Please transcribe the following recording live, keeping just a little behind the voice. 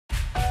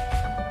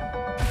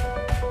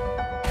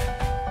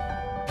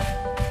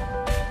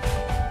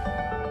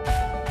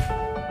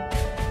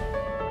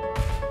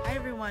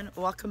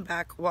welcome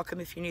back. Welcome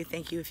if you're new.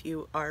 Thank you if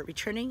you are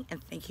returning,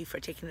 and thank you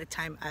for taking the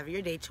time out of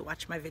your day to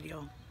watch my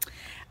video.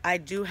 I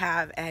do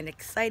have an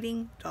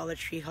exciting Dollar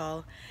Tree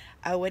haul.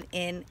 I went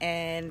in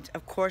and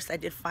of course I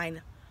did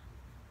find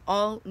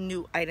all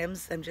new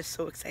items I'm just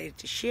so excited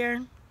to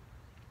share.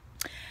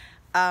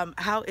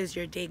 How is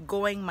your day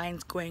going?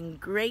 Mine's going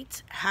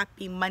great.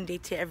 Happy Monday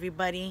to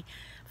everybody.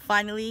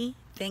 Finally,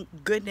 thank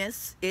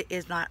goodness, it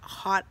is not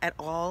hot at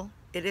all.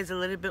 It is a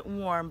little bit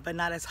warm, but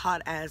not as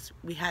hot as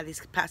we had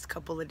these past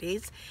couple of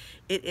days.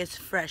 It is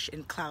fresh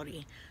and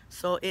cloudy,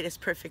 so it is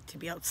perfect to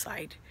be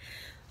outside.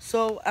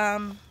 So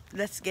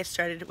let's get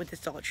started with this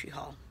Dollar Tree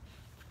haul.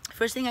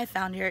 First thing I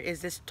found here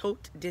is this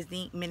Tote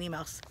Disney Minnie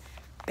Mouse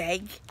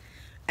bag,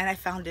 and I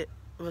found it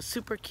was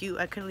super cute.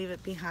 I couldn't leave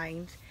it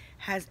behind.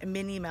 Has a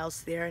Minnie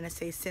Mouse there, and it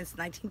says since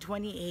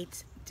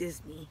 1928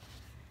 Disney.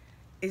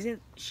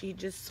 Isn't she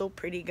just so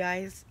pretty,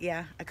 guys?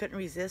 Yeah, I couldn't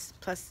resist.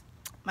 Plus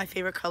my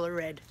favorite color,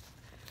 red.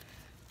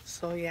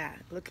 So yeah,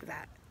 look at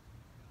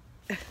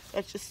that.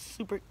 That's just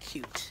super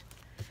cute.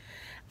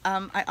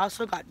 I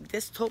also got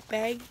this tote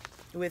bag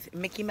with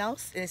Mickey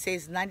Mouse, and it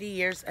says 90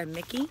 years of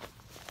Mickey.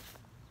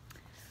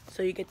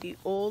 So you get the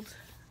old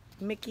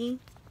Mickey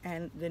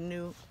and the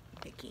new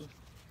Mickey.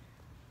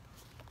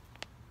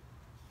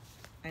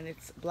 And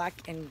it's black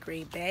and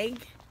gray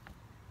bag.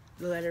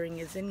 The lettering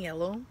is in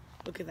yellow.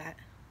 Look at that.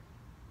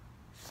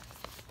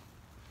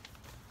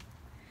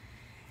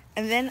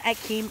 And then I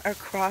came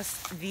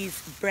across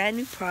these brand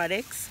new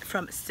products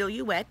from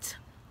Silhouette.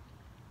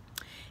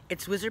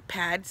 It's wizard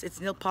pads.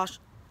 It's nail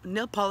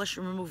polish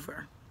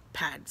remover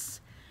pads.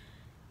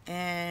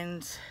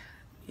 And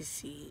you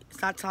see,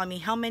 it's not telling me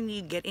how many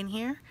you get in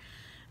here,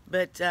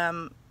 but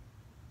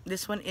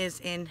this one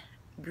is in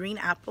green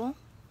apple.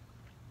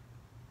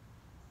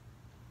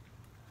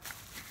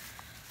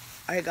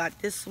 I got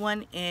this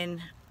one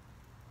in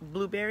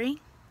blueberry.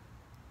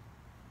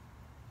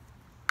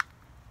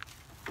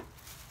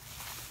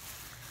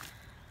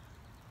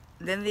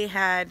 Then they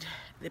had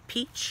the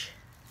peach,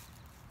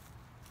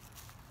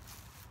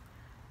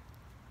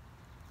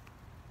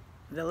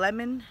 the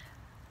lemon,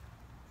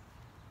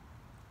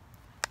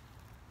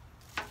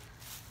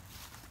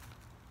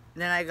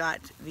 then I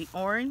got the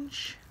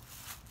orange,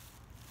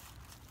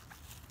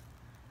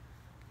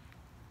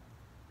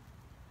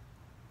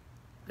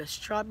 the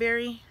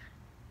strawberry,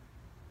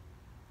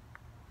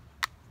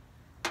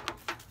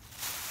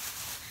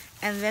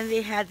 and then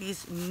they had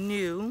these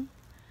new,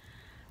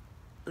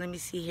 let me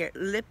see here,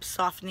 lip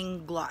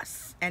softening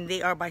gloss, and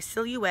they are by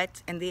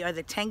Silhouette, and they are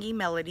the Tangy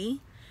Melody.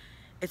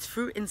 It's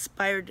fruit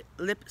inspired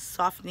lip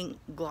softening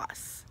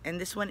gloss, and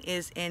this one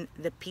is in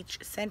the peach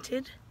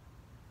scented.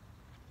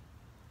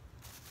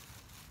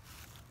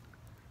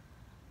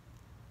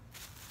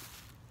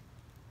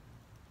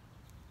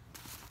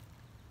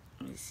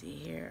 Let me see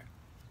here,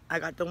 I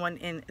got the one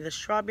in the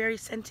strawberry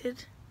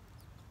scented.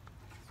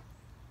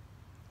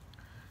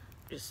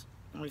 Just,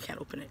 we can't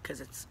open it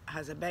because it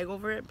has a bag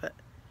over it, but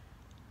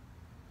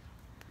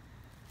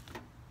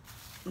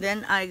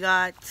then I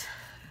got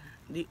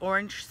the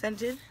orange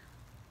scented.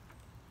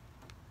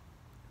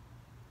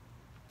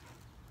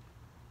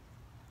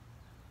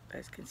 You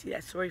guys can see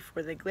that. Sorry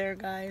for the glare,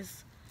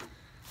 guys.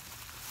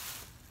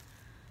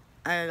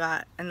 I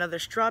got another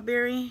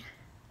strawberry,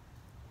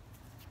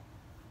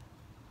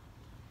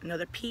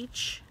 another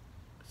peach.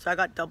 So I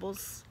got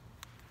doubles.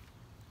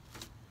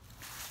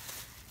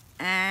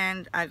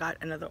 And I got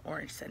another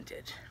orange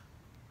scented.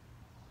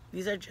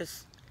 These are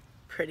just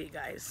pretty,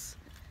 guys.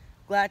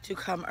 Glad to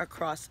come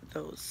across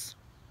those.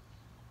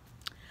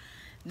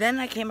 Then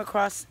I came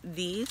across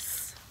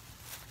these.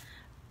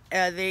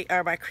 They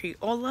are by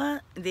Crayola.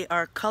 They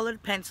are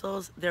colored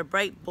pencils. They're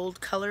bright, bold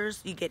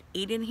colors. You get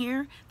 8 in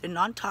here. They're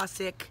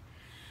non-toxic,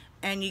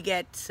 and you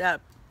get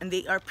and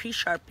they are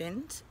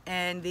pre-sharpened.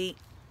 And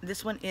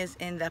this one is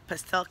in the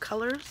pastel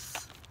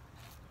colors.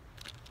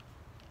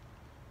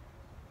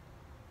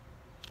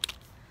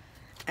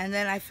 And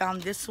then I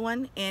found this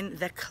one in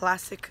the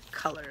classic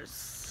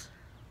colors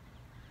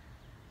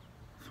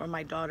for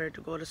my daughter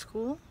to go to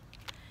school.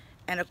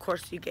 And of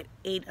course you get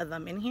 8 of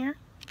them in here.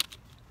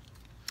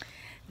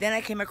 Then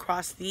I came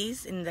across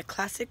these in the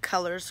classic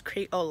colors,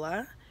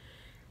 Crayola.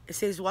 It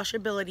says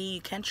washability,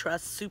 you can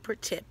trust, super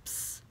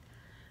tips.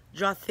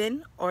 Draw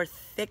thin or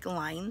thick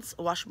lines,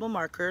 washable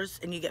markers,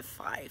 and you get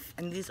 5.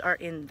 And these are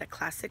in the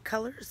classic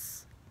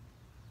colors.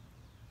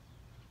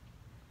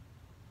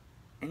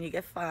 And you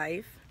get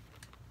 5.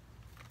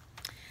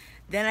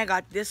 Then I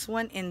got this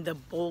one in the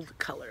bold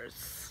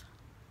colors.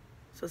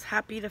 So I was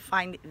happy to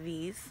find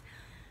these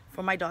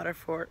for my daughter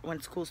for when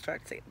school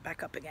starts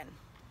back up again.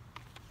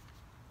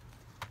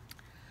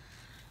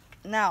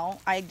 Now,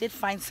 I did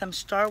find some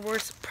Star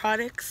Wars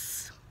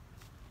products.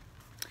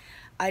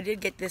 I did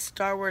get this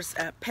Star Wars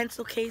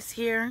pencil case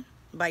here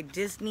by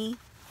Disney.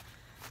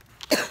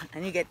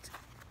 And you get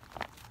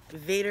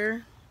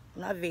Boba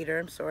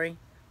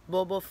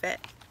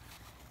Fett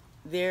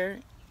there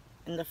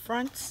in the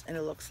front, and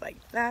it looks like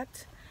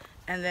that.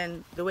 And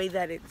then the way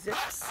that it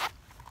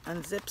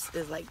unzips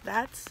is like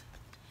that,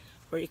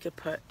 where you could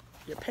put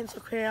your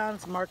pencil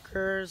crayons,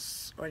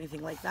 markers, or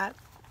anything like that.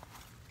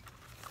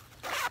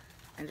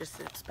 And just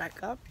sits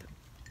back up.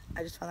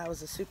 I just found that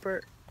was a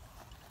super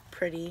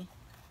pretty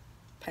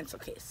pencil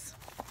case.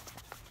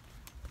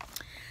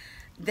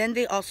 Then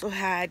they also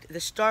had the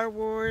Star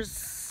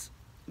Wars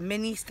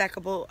mini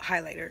stackable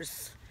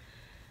highlighters.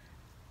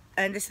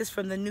 And this is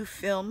from the new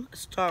film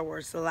Star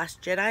Wars The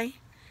Last Jedi.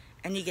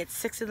 And you get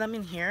 6 of them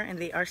in here, and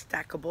they are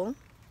stackable.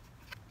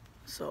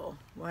 So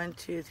 1,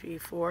 2, 3,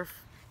 4.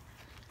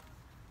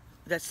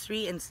 That's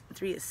 3, and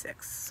 3 is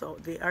 6. So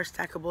they are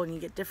stackable, and you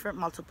get different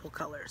multiple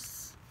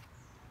colors.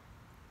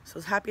 So I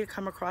was happy to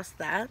come across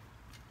that.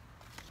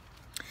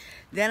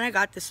 Then I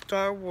got the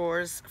Star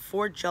Wars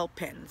 4 gel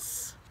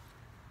pens.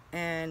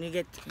 And you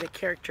get the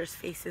characters'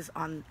 faces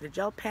on the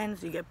gel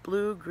pens. You get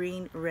blue,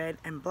 green, red,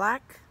 and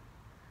black.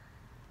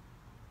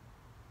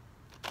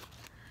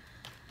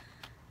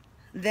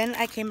 Then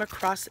I came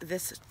across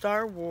this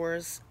Star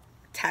Wars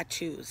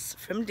tattoos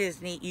from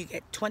Disney. You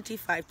get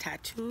 25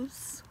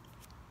 tattoos.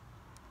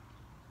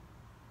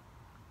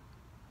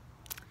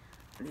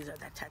 And these are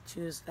the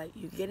tattoos that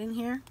you get in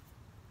here.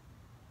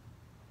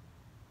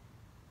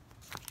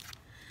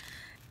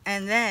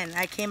 And then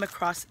I came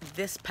across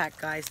this pack,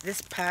 guys.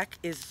 This pack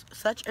is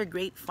such a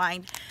great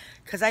find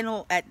because I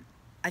know at,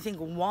 I think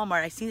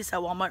Walmart, I seen this at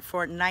Walmart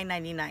for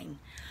 $9.99.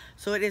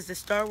 So it is the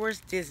Star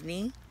Wars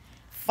Disney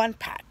Fun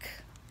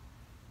Pack.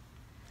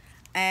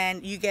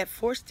 And you get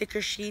 4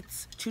 sticker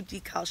sheets, 2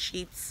 decal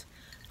sheets,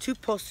 2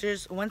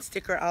 posters, 1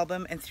 sticker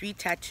album, and 3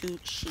 tattoo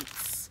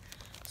sheets.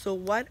 So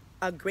what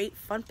a great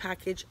fun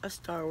package of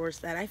Star Wars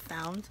that I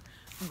found.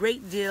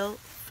 Great deal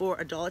for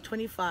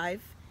 $1.25.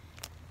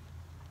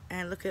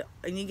 And look at,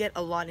 and you get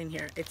a lot in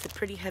here. It's a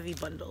pretty heavy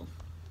bundle.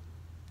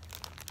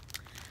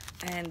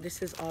 And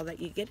this is all that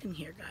you get in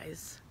here,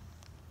 guys.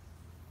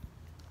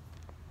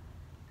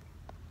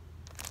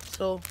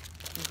 So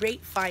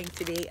great find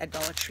today at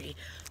Dollar Tree.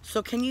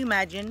 So can you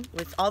imagine,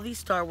 with all these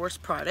Star Wars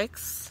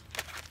products,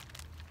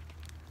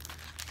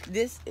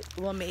 this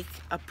will make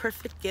a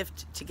perfect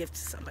gift to give to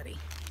somebody.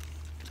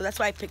 So that's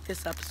why I picked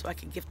this up, so I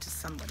could give to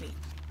somebody.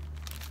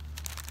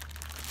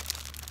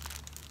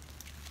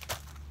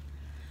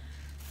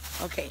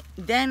 Okay,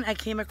 then I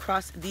came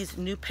across these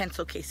new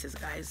pencil cases,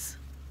 guys.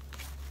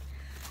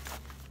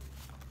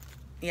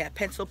 Yeah,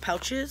 pencil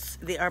pouches.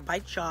 They are by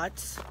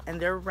Jots, and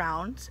they're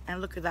round.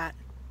 And look at that.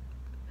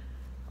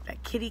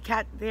 That kitty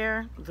cat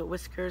there, the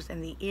whiskers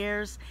and the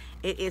ears.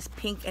 It is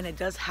pink, and it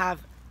does have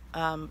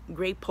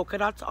gray polka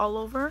dots all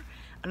over.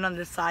 And on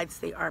the sides,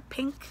 they are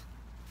pink.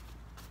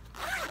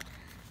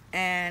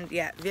 And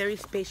yeah, very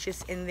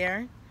spacious in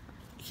there.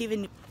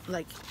 Even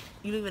like,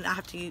 you don't even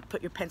have to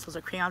put your pencils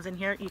or crayons in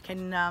here. You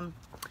can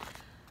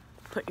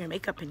put your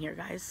makeup in here,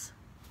 guys.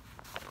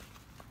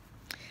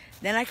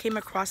 Then I came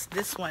across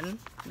this one.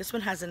 This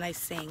one has a nice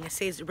saying. It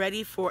says,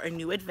 "Ready for a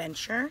new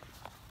adventure."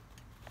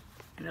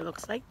 And it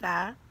looks like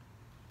that.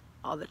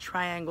 All the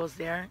triangles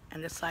there,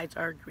 and the sides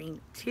are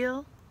green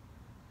teal.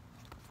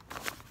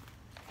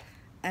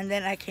 And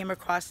then I came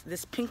across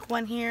this pink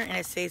one here, and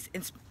it says,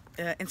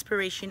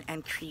 "Inspiration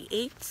and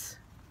create."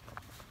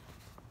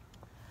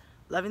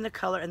 Loving the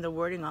color and the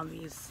wording on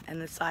these,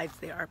 and the sides,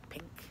 they are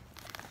pink.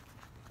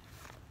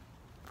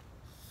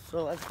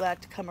 So I was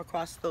glad to come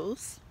across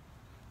those.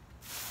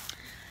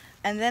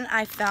 And then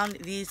I found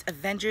these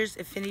Avengers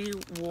Infinity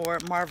War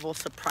Marvel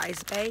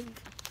surprise bag.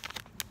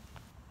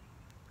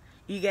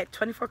 You get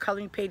 24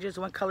 coloring pages,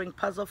 1 coloring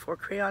puzzle, 4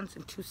 crayons,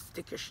 and 2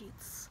 sticker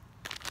sheets.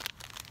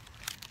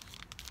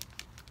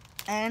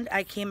 And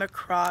I came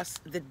across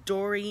the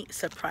Dory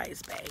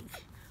surprise bag,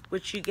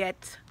 which you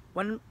get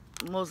 1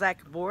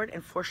 mosaic board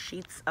and 4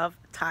 sheets of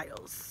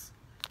tiles.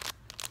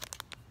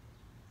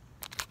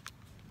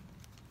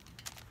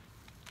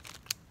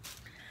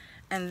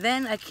 And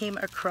then I came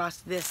across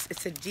this.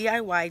 It's a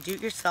DIY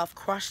do-it-yourself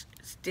cross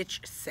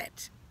stitch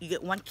set. You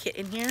get 1 kit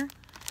in here,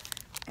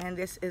 and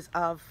this is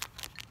of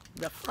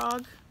the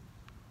frog.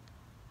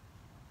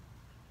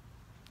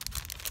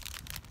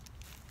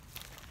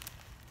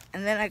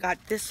 And then I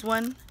got this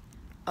one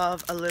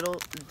of a little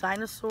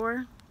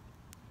dinosaur.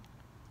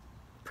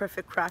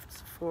 Perfect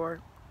crafts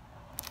for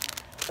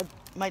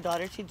my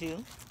daughter to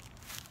do.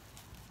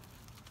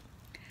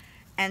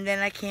 And then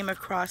I came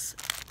across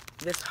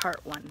this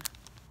heart one.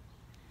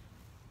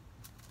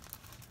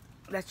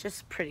 That's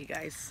just pretty,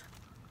 guys.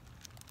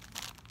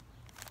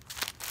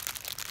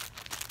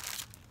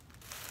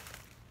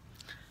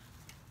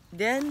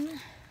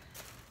 Then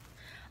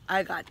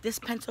I got this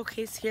pencil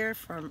case here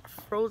from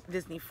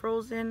Disney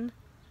Frozen.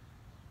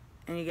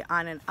 And you get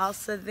Anna and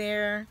Elsa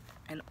there,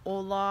 and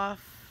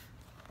Olaf.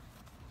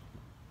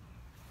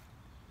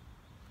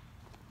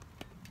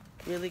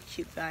 Really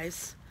cute,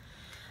 guys.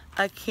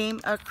 I came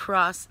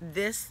across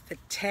this, the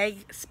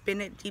Tag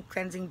Spin It Deep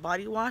Cleansing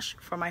Body Wash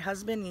for my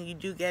husband, and you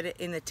do get it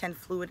in the 10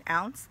 fluid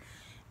ounce,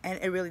 and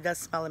it really does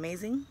smell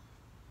amazing.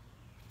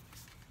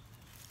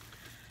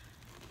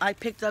 I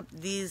picked up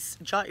these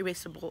Jot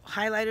Erasable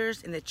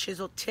highlighters in the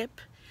chisel tip.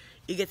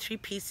 You get 3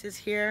 pieces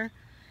here,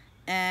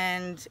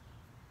 and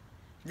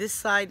this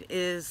side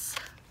is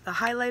the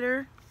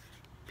highlighter,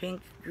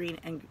 pink, green,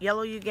 and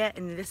yellow you get.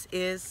 And this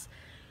is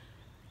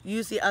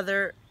use the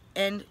other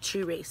end to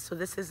erase. So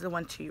this is the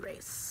one to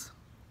erase.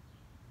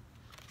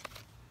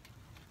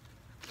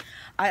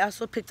 I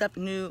also picked up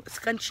new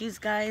scunchies,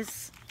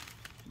 guys.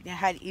 They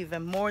had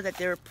even more that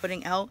they were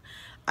putting out.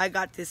 I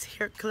got this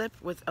hair clip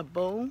with a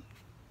bow.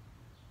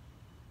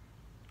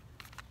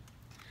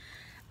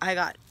 I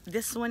got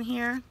this one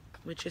here,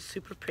 which is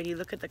super pretty.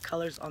 Look at the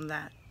colors on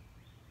that.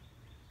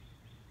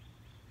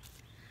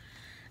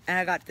 And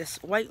I got this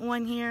white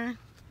one here.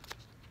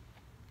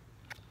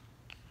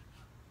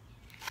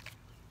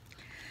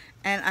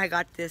 And I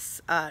got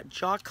this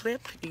jaw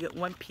clip. You get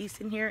one piece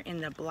in here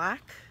in the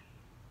black.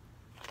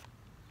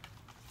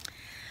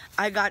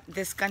 I got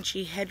this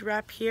scunchie head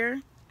wrap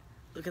here.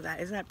 Look at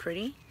that, isn't that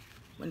pretty?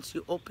 Once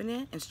you open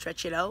it and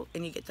stretch it out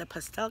and you get the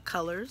pastel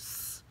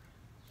colors.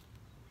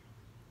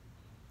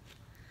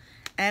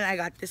 And I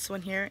got this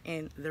one here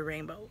in the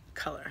rainbow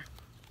color.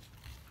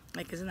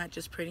 Like, isn't that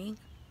just pretty?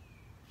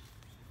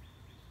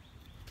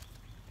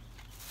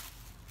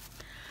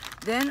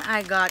 Then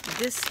I got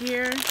this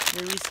here,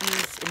 the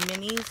Reese's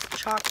Minis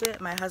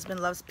chocolate. My husband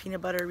loves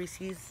peanut butter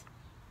Reese's.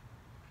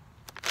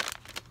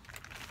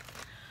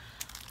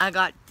 I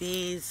got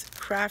these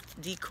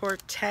craft decor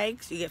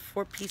tags. You get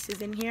 4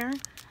 pieces in here.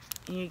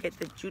 And you get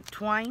the jute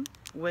twine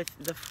with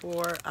the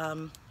 4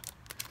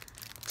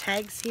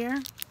 tags here.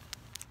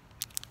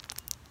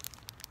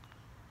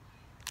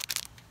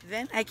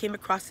 Then I came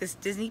across this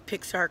Disney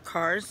Pixar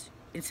Cars.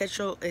 It's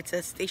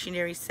a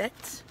stationery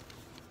set.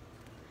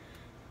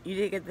 You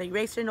did get the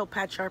eraser,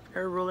 notepad,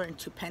 sharpener, ruler, and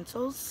 2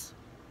 pencils.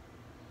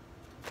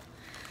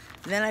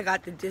 Then I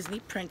got the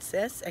Disney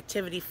Princess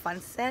Activity Fun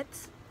Set.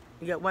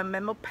 You get 1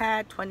 memo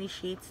pad, 20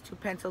 sheets, 2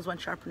 pencils, 1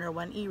 sharpener,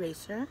 1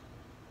 eraser.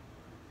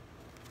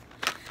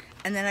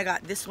 And then I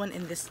got this one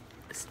in this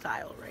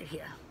style right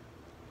here.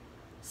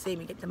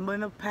 Same, you get the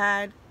memo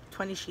pad,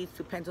 20 sheets,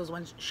 2 pencils,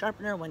 1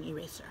 sharpener, 1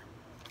 eraser.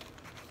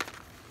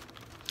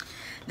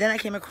 Then I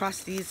came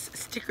across these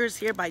stickers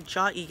here by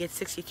Jot. You get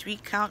 63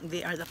 count.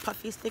 They are the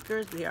puffy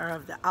stickers. They are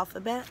of the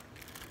alphabet.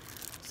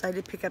 So I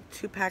did pick up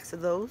 2 packs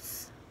of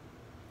those.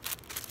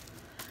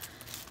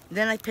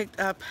 Then I picked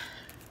up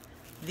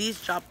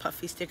these Jot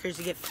puffy stickers.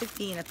 You get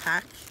 50 in a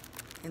pack.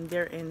 And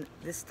they're in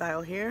this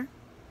style here.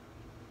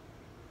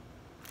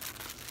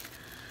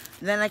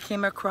 Then I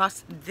came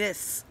across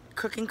this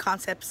Cooking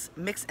Concepts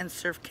Mix and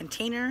Serve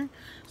container.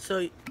 So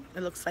it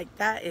looks like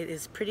that. It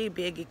is pretty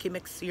big. You can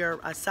mix your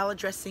salad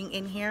dressing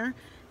in here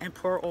and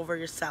pour over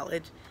your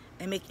salad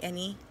and make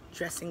any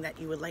dressing that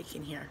you would like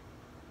in here.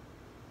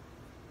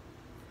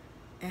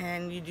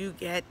 And you do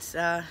get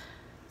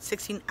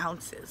 16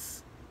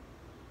 ounces.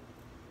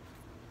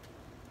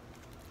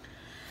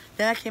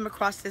 Then I came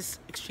across this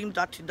Extreme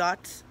Dot to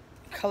Dot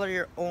color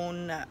your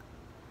own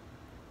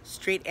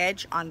straight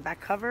edge on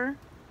back cover.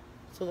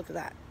 So look at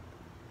that.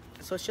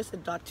 So it's just a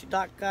dot to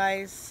dot,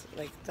 guys,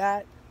 like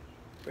that,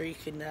 where you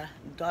can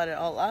dot it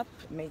all up,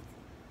 make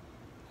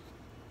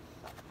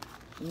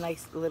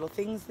nice little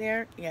things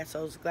there. Yeah, so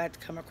I was glad to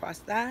come across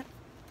that.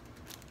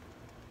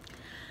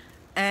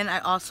 And I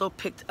also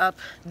picked up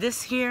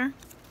this here,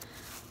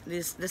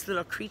 this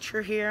little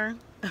creature here.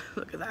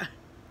 Look at that.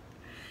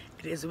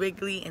 It is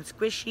wiggly and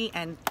squishy,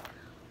 and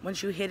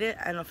once you hit it,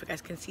 I don't know if you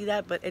guys can see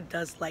that, but it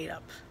does light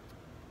up.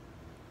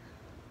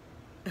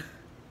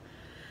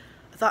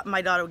 I thought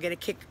my daughter would get a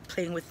kick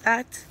playing with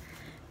that.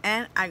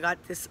 And I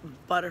got this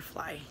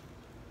butterfly.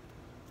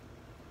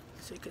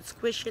 So you could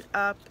squish it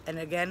up, and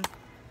again,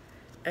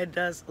 it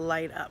does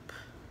light up.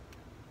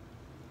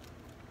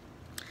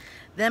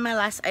 Then my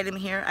last item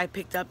here, I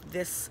picked up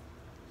this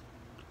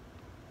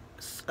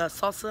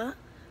salsa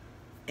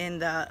in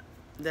the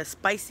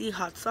spicy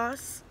hot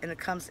sauce, and it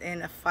comes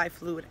in a 5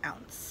 fluid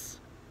ounce.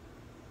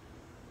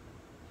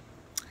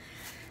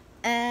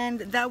 And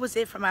that was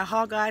it for my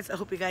haul, guys. I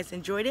hope you guys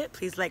enjoyed it.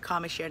 Please like,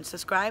 comment, share, and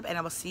subscribe, and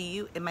I will see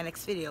you in my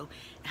next video.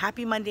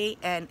 Happy Monday,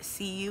 and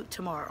see you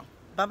tomorrow.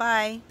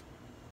 Bye-bye.